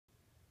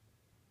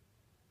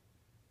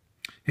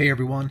Hey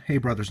everyone, hey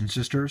brothers and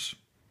sisters.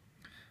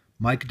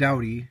 Mike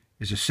Doughty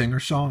is a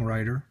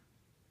singer-songwriter.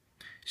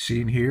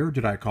 Seen here,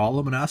 did I call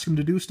him and ask him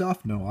to do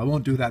stuff? No, I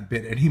won't do that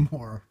bit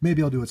anymore.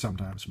 Maybe I'll do it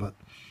sometimes, but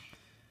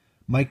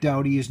Mike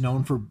Doughty is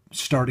known for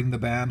starting the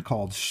band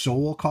called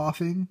Soul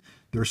Coughing.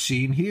 They're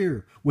seen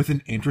here with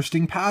an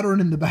interesting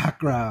pattern in the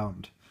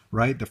background,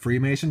 right? The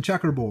Freemason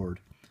checkerboard.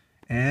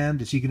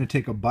 And is he going to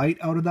take a bite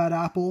out of that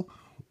apple?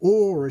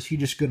 Or is he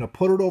just going to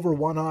put it over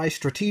one eye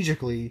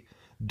strategically,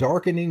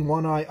 darkening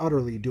one eye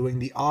utterly, doing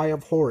the Eye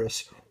of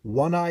Horus,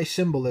 one eye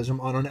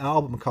symbolism on an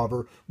album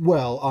cover?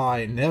 Well,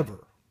 I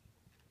never.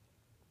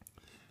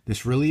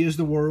 This really is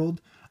the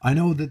world. I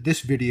know that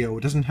this video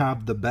doesn't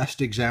have the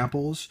best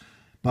examples,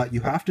 but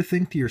you have to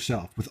think to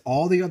yourself, with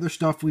all the other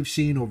stuff we've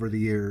seen over the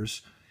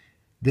years,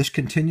 this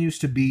continues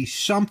to be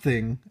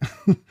something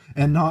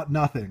and not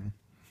nothing.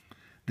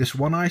 This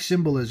one-eye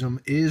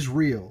symbolism is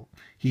real.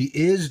 He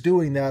is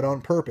doing that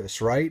on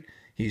purpose, right?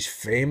 He's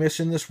famous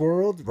in this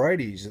world, right?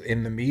 He's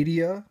in the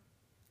media.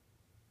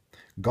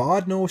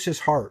 God knows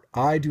his heart.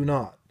 I do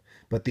not.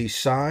 But these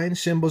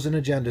signs, symbols, and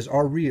agendas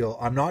are real.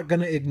 I'm not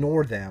going to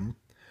ignore them.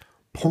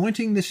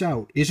 Pointing this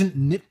out isn't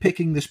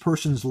nitpicking this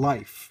person's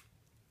life.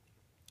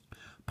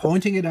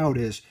 Pointing it out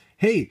is,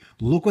 hey,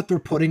 look what they're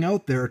putting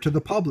out there to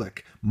the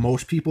public.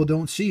 Most people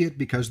don't see it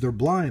because they're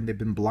blind. They've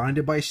been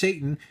blinded by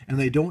Satan, and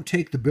they don't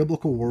take the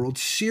biblical world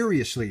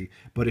seriously.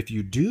 But if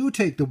you do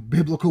take the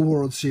biblical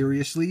world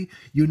seriously,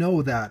 you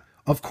know that,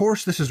 of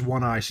course, this is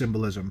one-eye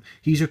symbolism.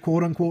 He's a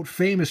quote-unquote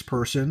famous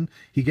person.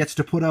 He gets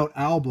to put out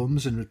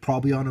albums and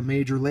probably on a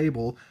major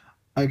label.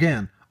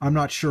 Again, I'm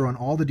not sure on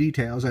all the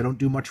details. I don't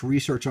do much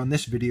research on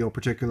this video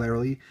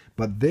particularly,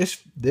 but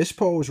this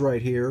pose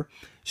right here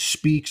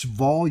speaks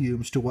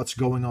volumes to what's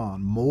going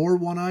on. More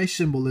one-eye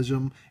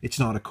symbolism. It's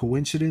not a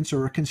coincidence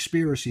or a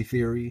conspiracy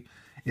theory.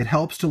 It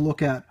helps to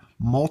look at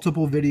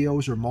multiple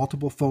videos or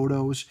multiple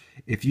photos.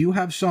 If you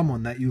have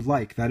someone that you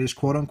like that is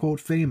quote-unquote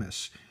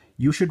famous,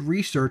 you should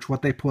research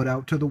what they put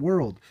out to the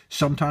world.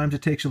 Sometimes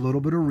it takes a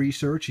little bit of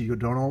research. You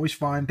don't always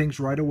find things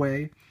right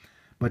away.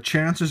 But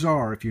chances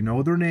are, if you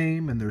know their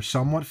name and they're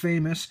somewhat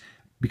famous,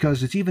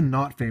 because it's even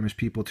not famous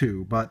people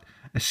too, but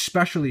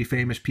especially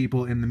famous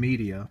people in the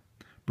media,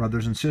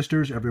 brothers and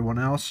sisters, everyone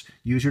else,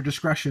 use your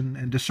discretion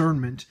and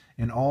discernment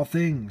in all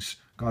things.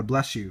 God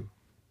bless you.